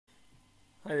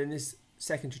And in this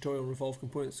second tutorial on Revolve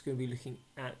Components, it's going to be looking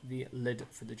at the lid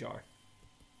for the jar.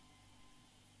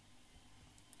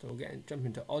 So we'll jump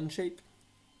into Onshape.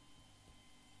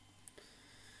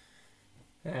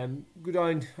 Go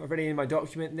down, I've already in my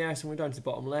document there, so I'm going down to the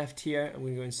bottom left here. I'm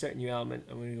going to go insert new element.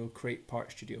 I'm going to go create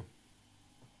part studio.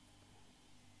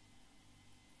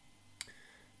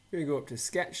 I'm going to go up to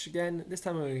sketch again. This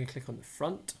time I'm going to click on the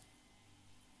front.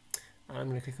 And I'm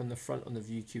going to click on the front on the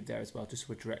view cube there as well, just so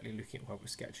we're directly looking at what we're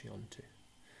sketching onto.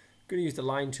 I'm going to use the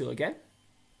line tool again.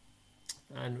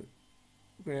 And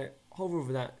we're going to hover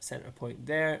over that center point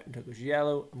there until it goes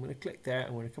yellow. I'm going to click there.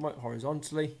 I'm going to come out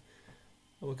horizontally.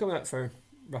 And we're coming out for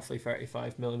roughly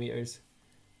 35 millimeters.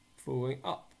 Before going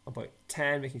up about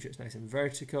 10, making sure it's nice and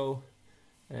vertical.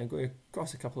 And I'm going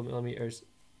across a couple of millimeters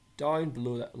down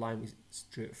below that line we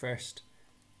drew at first.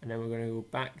 And then we're going to go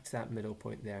back to that middle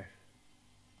point there.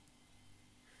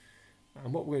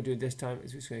 And what we're going to do this time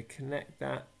is we're just going to connect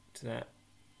that to that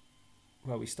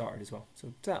where we started as well.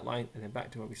 So to that line and then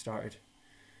back to where we started.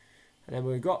 And then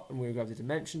we're going to grab the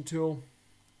dimension tool.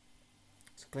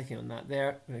 So clicking on that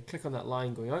there, I'm going to click on that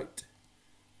line going out.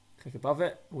 Click above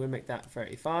it. We're going to make that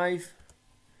 35.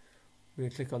 We're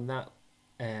going to click on that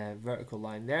vertical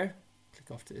line there.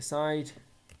 Click off to the side.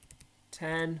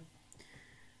 10.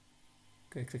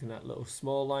 Going to click on that little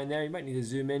small line there. You might need to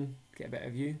zoom in to get a better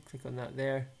view. Click on that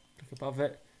there. Click above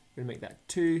it. We're going to make that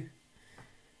 2.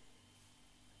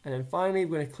 And then finally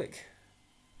we're going to click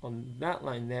on that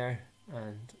line there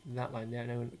and that line there.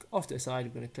 Now off to the side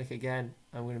we're going to click again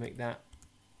and we're going to make that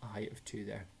a height of 2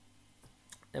 there.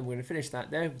 Then we're going to finish that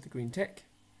there with the green tick.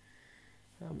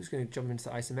 I'm just going to jump into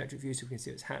the isometric view so we can see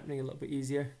what's happening a little bit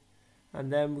easier.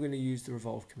 And then we're going to use the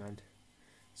revolve command.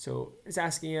 So it's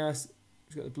asking us,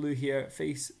 we've got the blue here,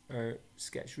 face or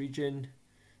sketch region.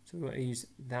 So we're going to use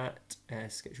that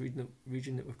sketch region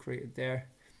that we've created there.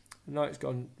 And now it's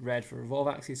gone red for revolve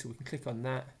axis, so we can click on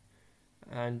that.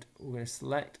 And we're going to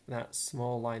select that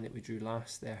small line that we drew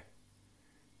last there.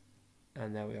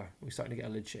 And there we are. We're starting to get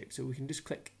a lid shape. So we can just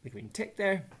click the green tick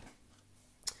there.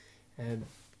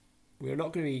 We are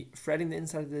not going to be threading the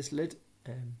inside of this lid.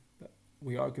 But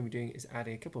we are going to be doing is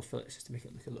adding a couple of fillets just to make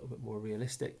it look a little bit more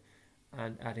realistic.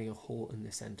 And adding a hole in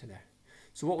the center there.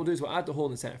 So what we'll do is we'll add the hole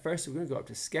in the center first. So we're going to go up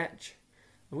to sketch.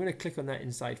 I'm going to click on that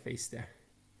inside face there.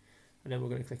 And then we're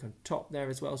going to click on top there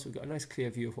as well. So we've got a nice clear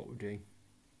view of what we're doing.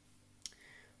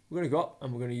 We're going to go up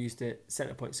and we're going to use the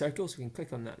center point circle. So we can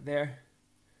click on that there.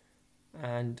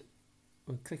 And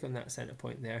we'll click on that center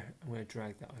point there. I'm going to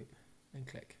drag that out and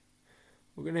click.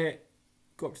 We're going to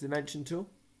go up to the dimension tool.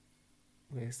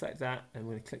 We're going to select that and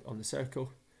we're going to click on the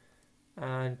circle.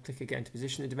 And click again to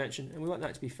position the dimension, and we want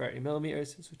that to be 30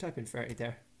 millimeters, so type in 30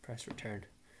 there, press return.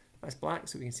 That's black,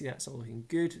 so we can see that's all looking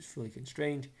good, it's fully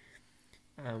constrained,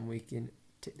 and we can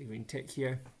tick the green tick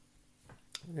here.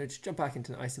 I'm going to just jump back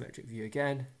into the isometric view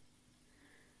again,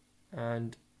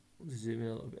 and we'll zoom in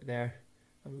a little bit there,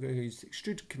 and we're going to use the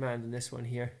extrude command in this one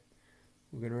here.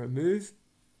 We're going to remove,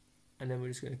 and then we're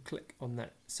just going to click on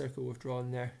that circle we've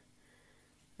drawn there.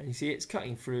 And you see it's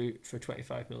cutting through for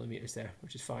 25 millimeters there,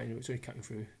 which is fine. It's only cutting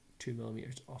through 2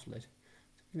 millimeters off lid. So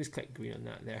you can just click green on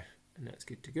that there, and that's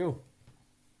good to go.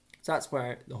 So that's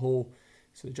where the hole,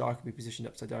 so the jar can be positioned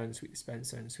upside down in the sweet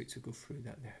dispenser, and the sweets will go through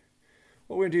that there.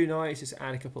 What we're going to do now is just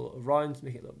add a couple of rounds,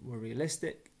 make it a little more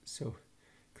realistic. So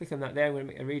click on that there. I'm going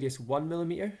to make a radius 1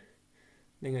 millimeter.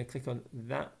 Then I'm going to click on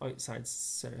that outside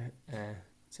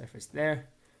surface there.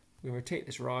 I'm going to rotate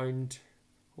this round,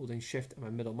 holding shift and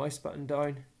my middle mouse button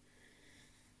down.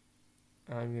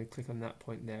 And I'm going to click on that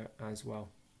point there as well,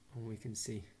 and we can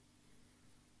see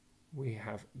we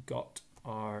have got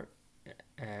our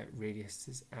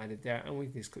radiuses added there, and we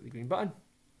can just click the green button.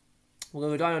 We're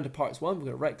going to go down onto parts 1. We're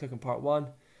going to right click on part 1.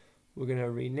 We're going to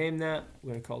rename that.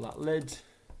 We're going to call that lid.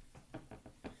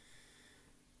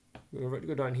 We're going to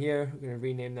go down here. We're going to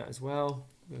rename that as well.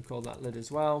 We're going to call that lid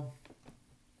as well.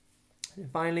 And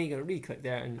finally, you're going to re-click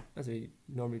there, and as we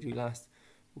normally do last,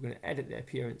 we're going to edit the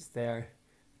appearance there,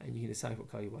 and you can decide what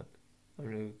color you want. I'm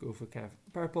going to go for kind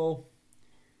of purple,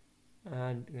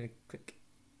 and I'm going to click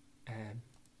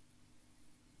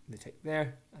the tick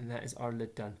there, and that is our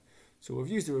lid done. So we've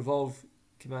used the revolve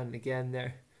command again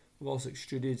there. We've also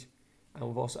extruded, and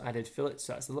we've also added fillets,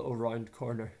 so that's a little round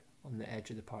corner on the edge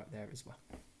of the part there as well.